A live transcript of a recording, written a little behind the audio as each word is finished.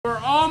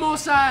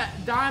almost at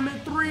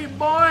Diamond 3,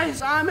 boys.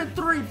 Diamond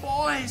 3,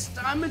 boys.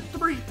 Diamond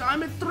 3,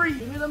 Diamond 3.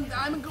 Give me them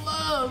diamond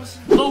gloves.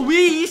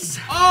 LOIS.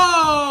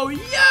 Oh,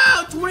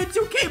 yeah.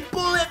 22K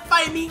bullet.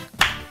 Fight me.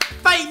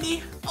 Fight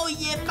me. Oh,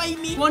 yeah.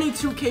 Fight me.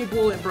 22K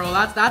bullet, bro.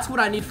 That's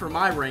what I need for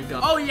my rank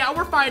up. Oh, yeah.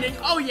 We're fighting.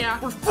 Oh, yeah.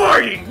 We're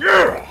fighting.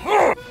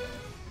 Yeah.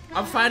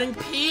 I'm fighting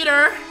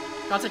Peter.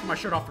 I'll take my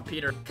shirt off for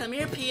Peter. Come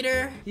here,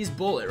 Peter. He's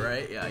bullet,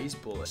 right? Yeah, he's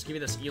bullet. Just give me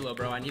this elo,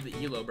 bro. I need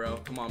the elo, bro.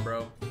 Come on,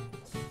 bro.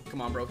 Come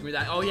on, bro. Give me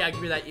that. Oh, yeah.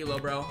 Give me that elo,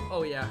 bro.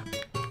 Oh, yeah.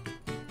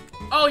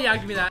 Oh, yeah.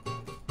 Give me that.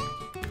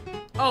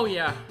 Oh,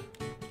 yeah.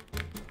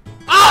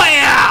 Oh,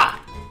 yeah.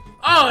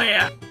 Oh,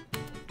 yeah.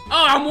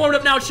 Oh, I'm warmed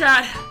up now,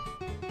 chat.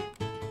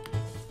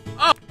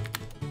 Oh.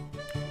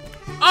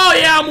 Oh,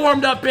 yeah. I'm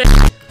warmed up,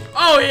 bitch.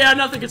 Oh, yeah.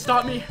 Nothing can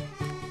stop me.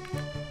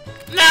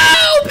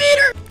 No,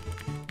 Peter.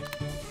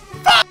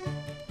 Fuck.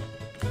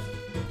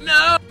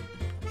 No.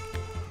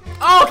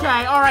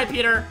 Okay. All right,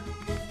 Peter.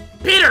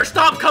 Peter,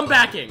 stop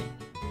comebacking.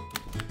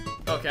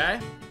 Okay.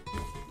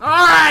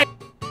 Alright!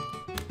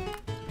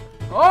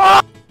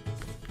 Oh!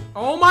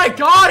 Oh my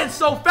god, it's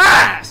so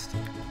fast!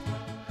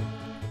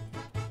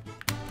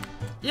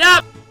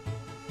 Yep!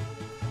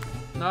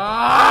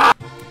 Ah!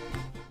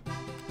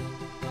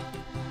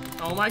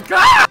 Oh my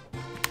god!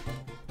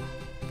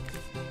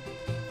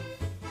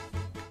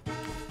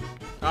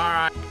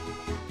 Alright.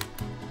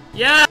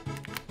 Yeah!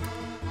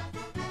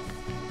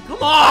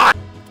 Come on!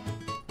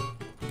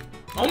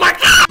 Oh my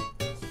god!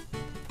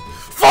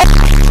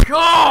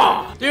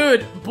 Oh,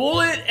 dude,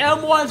 bullet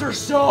M1s are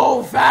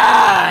so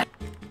fast.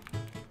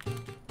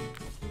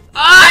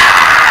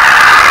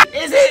 Ah!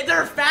 Is it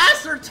they're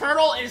fast or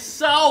turtle is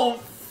so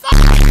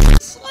fucking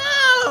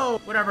slow?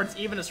 Whatever, it's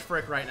even as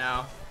frick right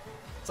now.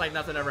 It's like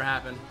nothing ever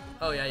happened.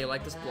 Oh yeah, you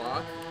like this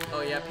block?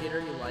 Oh yeah, Peter,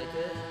 you like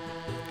it?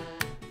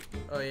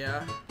 Oh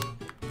yeah.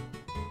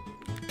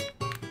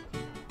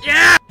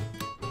 Yeah!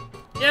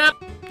 Yep!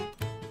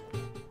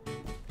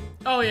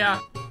 Oh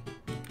yeah.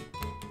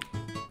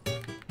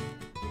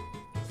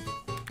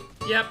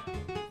 Yep.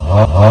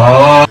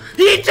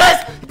 He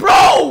just,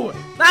 bro!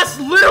 That's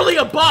literally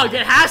a bug.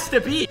 It has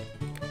to be.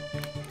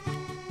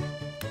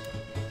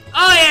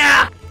 Oh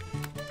yeah.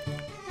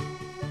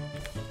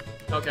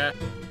 Okay.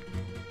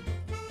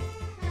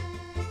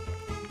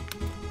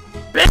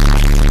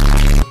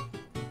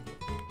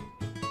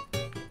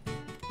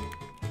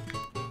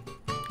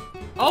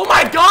 Oh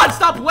my god,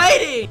 stop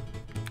waiting!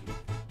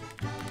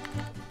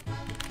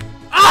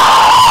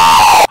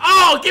 Oh!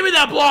 Oh, give me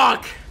that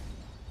block!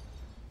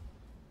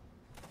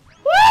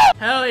 Woo!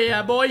 Hell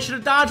yeah, boy, you should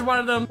have dodged one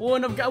of them.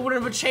 Wouldn't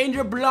have changed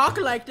your block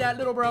like that,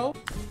 little bro.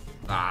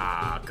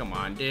 Ah, come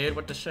on, dude.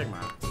 What the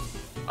sigma?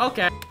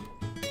 Okay.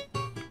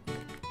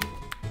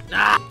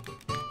 Ah!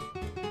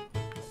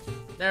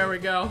 There we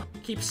go.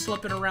 Keep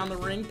slipping around the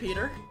ring,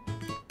 Peter.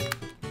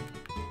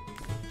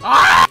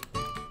 Ah!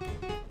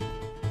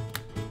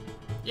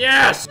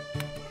 Yes!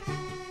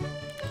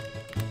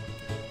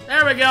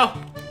 There we go.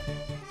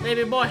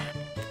 Baby boy.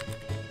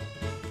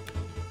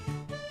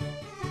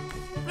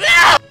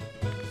 Yeah!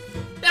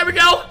 There we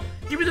go!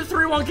 Give me the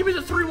 3-1, give me the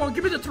 3-1,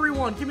 give me the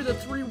 3-1, give me the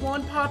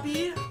 3-1,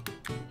 Poppy.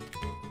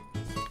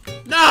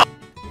 No!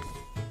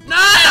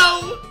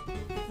 No!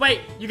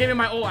 Wait, you gave me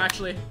my ult,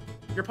 actually.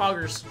 Your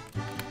poggers.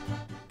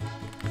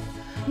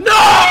 No!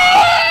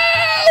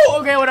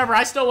 Okay, whatever.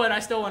 I still win, I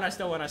still win, I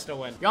still win, I still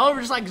win. Y'all ever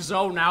just like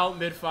zone out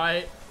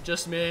mid-fight?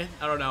 Just me?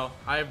 I don't know.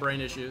 I have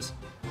brain issues.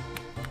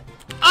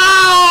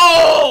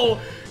 Oh!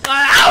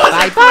 That was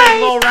a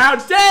quick little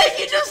round. Dang,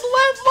 you just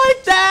left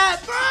like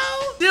that, bro.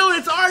 Dude,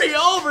 it's already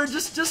over.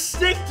 Just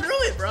stick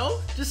through it, bro.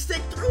 Just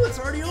stick through it. It's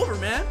already over,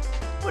 man.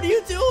 What are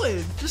you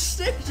doing? Just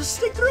stick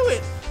through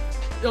it.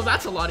 Yo,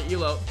 that's a lot of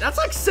elo. That's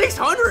like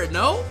 600,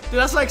 no? Dude,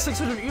 that's like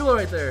 600 elo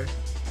right there.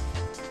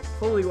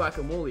 Holy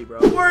guacamole, bro.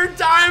 We're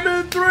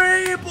Diamond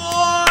 3,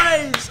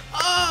 boys.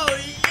 Oh,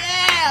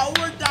 yeah.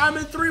 We're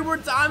Diamond 3. We're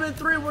Diamond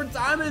 3. We're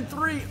Diamond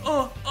 3.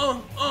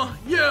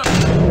 Yeah.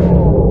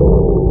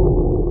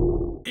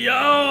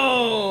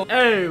 Yo!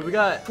 Hey, we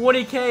got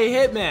 20K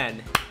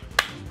Hitman.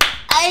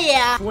 Oh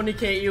yeah.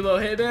 20K Elo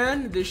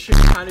Hitman. This should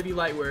kind of be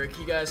light work.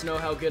 You guys know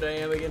how good I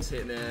am against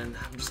Hitman.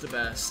 I'm just the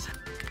best.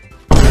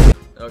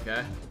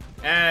 Okay.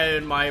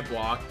 And my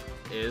block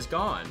is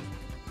gone.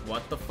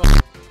 What the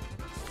fuck?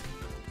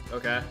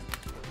 Okay.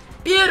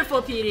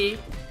 Beautiful, PD.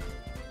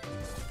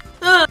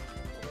 Oh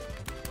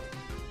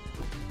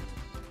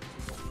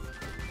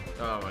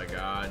my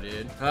god,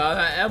 dude.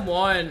 That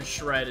M1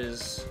 shred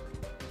is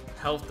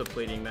health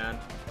depleting, man.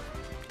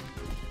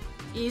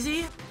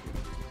 Easy.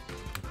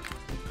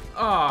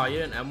 Oh, you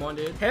didn't M1,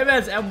 dude.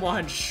 Hitman's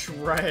M1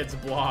 shreds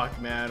block,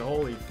 man.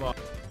 Holy fuck.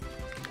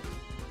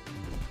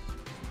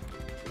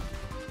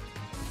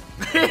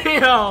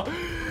 Yo.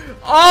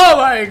 Oh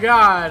my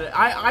god.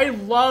 I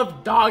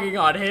love dogging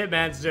on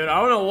Hitmans, dude. I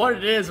don't know what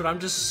it is, but I'm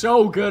just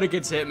so good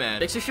against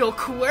Hitman. Makes me feel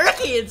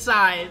quirky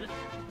inside.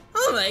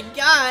 Oh my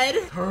god.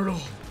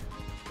 Turtle.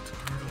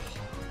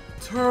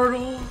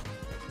 Turtle.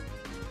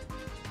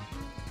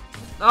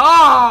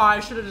 Oh, I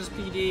should have just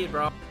PD'd,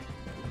 bro.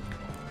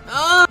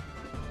 Oh,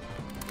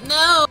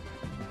 no.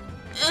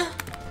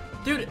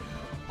 Dude,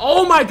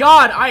 oh my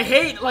god, I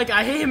hate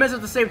him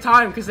at the same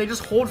time because they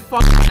just hold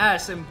fucking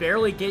S and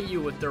barely get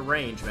you with their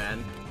range,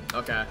 man.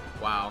 Okay,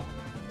 wow.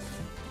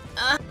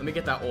 Let me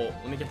get that ult.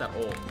 Let me get that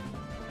ult.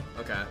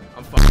 Okay,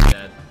 I'm fucking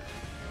dead.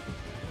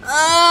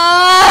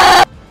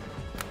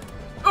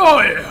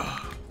 Oh yeah.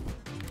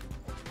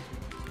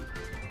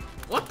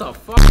 What the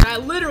fuck?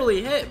 That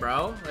literally hit,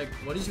 bro. Like,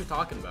 what is you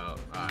talking about?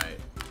 Alright.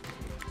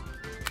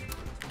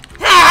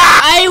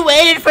 I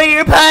waited for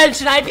your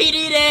punch and I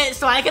PD'd it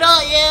so I could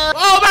ult you.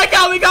 Oh my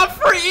god, we got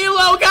free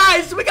elo,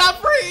 guys! We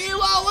got free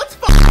elo! Let's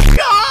fucking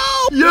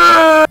go!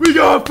 Yeah! We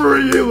got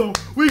free elo!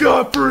 We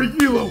got free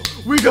elo!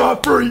 We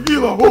got free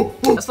elo! Oh,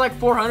 oh. That's like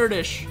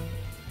 400-ish.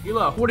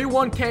 Elo.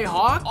 41k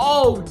Hawk?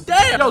 Oh,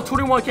 damn! Yo,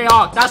 21k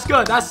Hawk. That's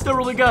good. That's still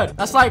really good.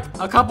 That's like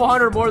a couple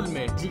hundred more than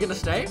me. Is he gonna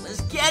stay?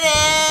 Let's get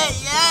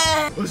it!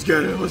 Yeah! Let's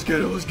get it. Let's get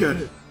it. Let's get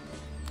it.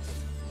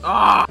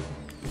 Ah!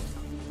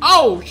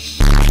 Oh,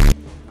 shit!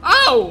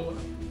 Oh!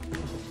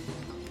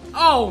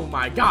 Oh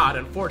my god,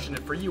 unfortunate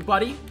for you,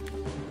 buddy.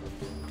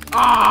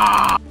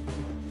 Ah!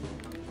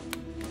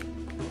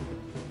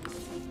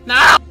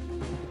 No!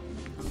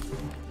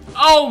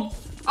 Oh!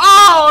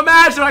 Oh,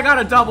 imagine I got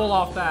a double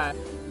off that.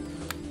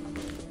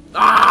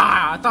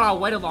 Ah! I thought I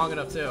waited long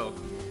enough, too.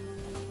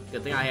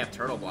 Good thing I have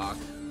turtle block.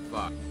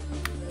 Fuck.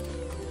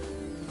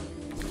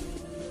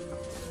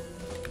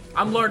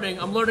 I'm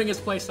learning his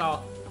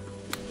playstyle.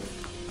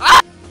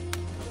 Ah!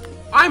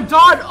 I'm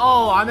done!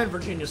 Oh, I'm in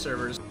Virginia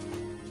servers.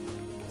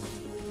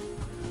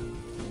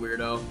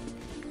 Weirdo.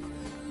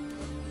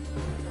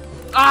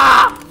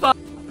 Ah! Fuck!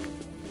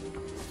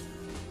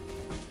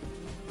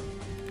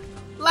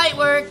 Light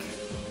work.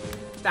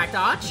 Back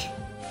dodge.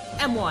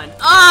 M1.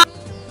 Ah!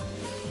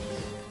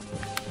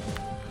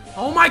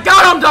 Oh my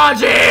god, I'm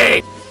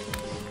dodging!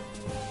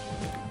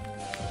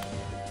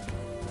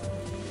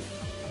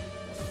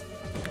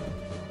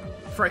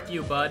 Frick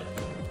you, bud.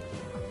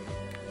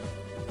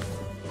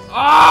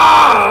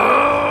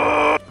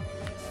 Ah!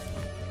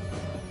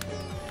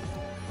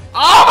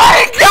 Oh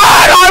my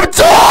god, I'm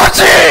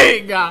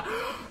dodging!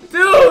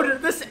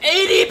 Dude, this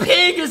 80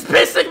 ping is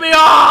pissing me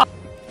off!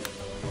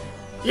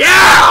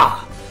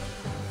 Yeah!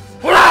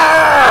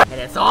 And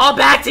it's all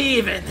back to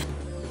even.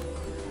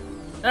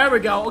 There we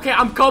go. Okay,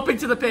 I'm coping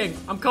to the ping.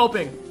 I'm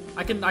coping.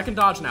 I can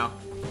dodge now.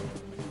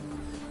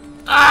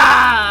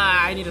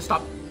 Ah! I need to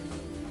stop.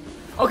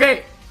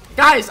 Okay,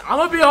 guys, I'm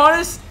gonna be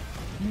honest.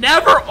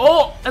 Never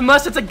ult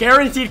unless it's a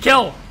guaranteed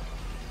kill.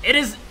 It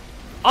is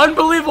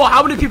unbelievable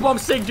how many people I'm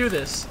seeing do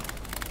this.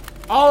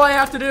 All I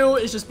have to do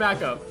is just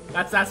back up.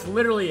 That's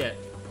literally it.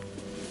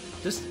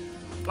 Just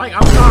like,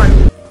 I'm sorry.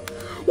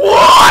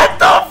 What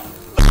the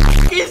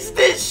f is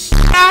this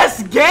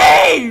ass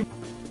game?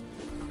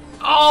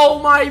 Oh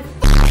my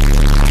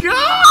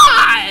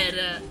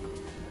god!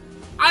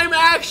 I'm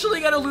actually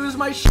gonna lose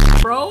my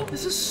shit, bro.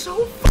 This is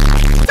so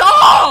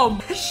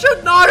dumb. It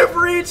should not have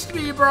reached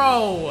me,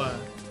 bro.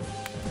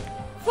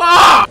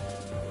 Fuck!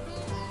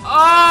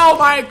 Oh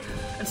my!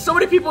 And so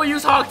many people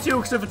use Hawk too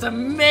because of its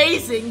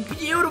amazing,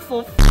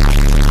 beautiful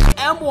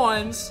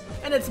M1s,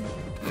 and its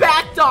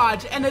back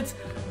dodge, and its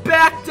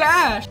back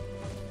dash.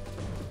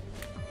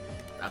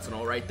 That's an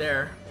ult right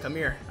there. Come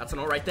here. That's an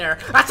ult right there.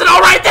 That's an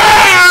ult right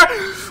there!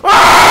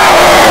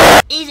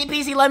 Ah! Easy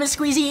peasy lemon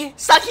squeezy.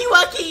 Sucky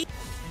wucky.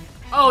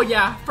 Oh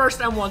yeah, first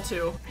M1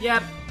 too.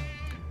 Yep.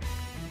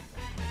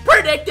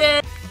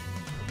 Predicted.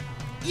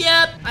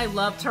 Yep. I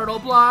love turtle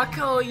block.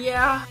 Oh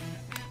yeah.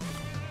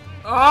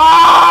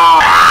 Oh!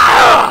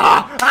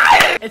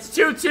 It's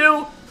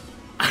 2-2.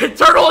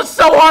 Turtle is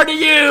so hard to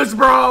use,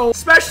 bro.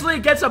 Especially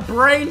against a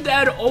brain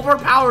dead,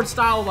 overpowered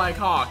style like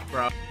Hawk,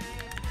 bro.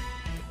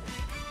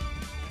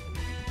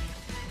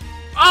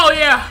 Oh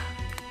yeah.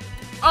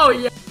 Oh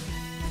yeah.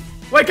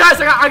 Wait, guys,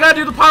 I gotta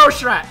do the power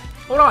strat.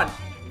 Hold on.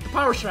 The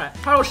power strat.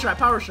 Power strat.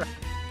 Power strat.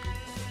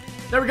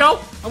 There we go.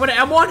 I'm gonna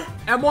M1.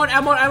 M1.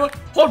 M1. M1.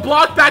 Hold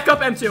block. Back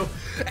up. M2.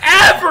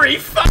 Every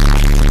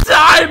fucking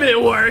time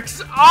it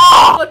works.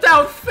 Oh,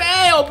 without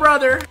fail,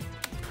 brother.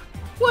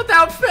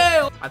 Without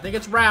fail. I think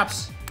it's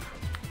wraps.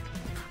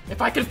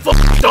 If I can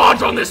fucking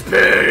dodge on this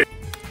pig.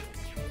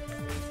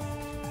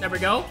 There we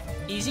go.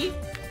 Easy.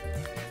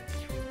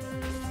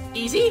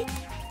 Easy.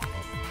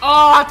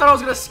 Oh, I thought I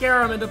was gonna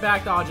scare him into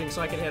back dodging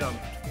so I could hit him.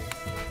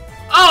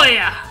 Oh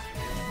yeah.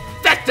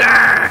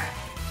 Vector.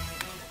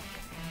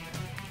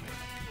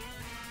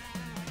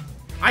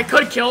 I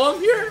could kill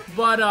him here,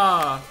 but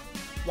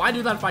why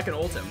do that if I can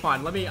ult him?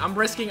 Fine, let me. I'm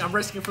risking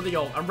for the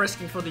ult. I'm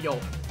risking for the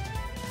ult.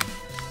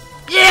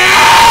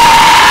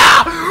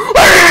 Yeah!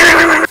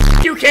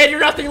 You kid, you're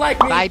nothing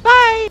like me. Bye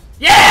bye.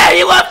 Yeah,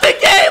 he left the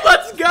game.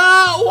 Let's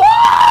go.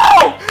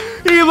 Whoa!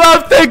 He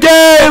left the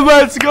game.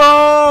 Let's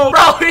go.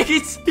 Bro, he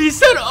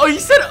said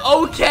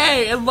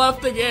okay and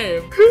left the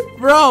game.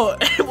 Bro,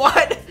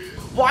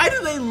 why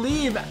do they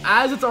leave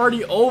as it's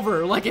already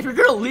over? Like, if you're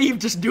gonna leave,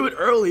 just do it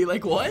early.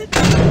 Like, what?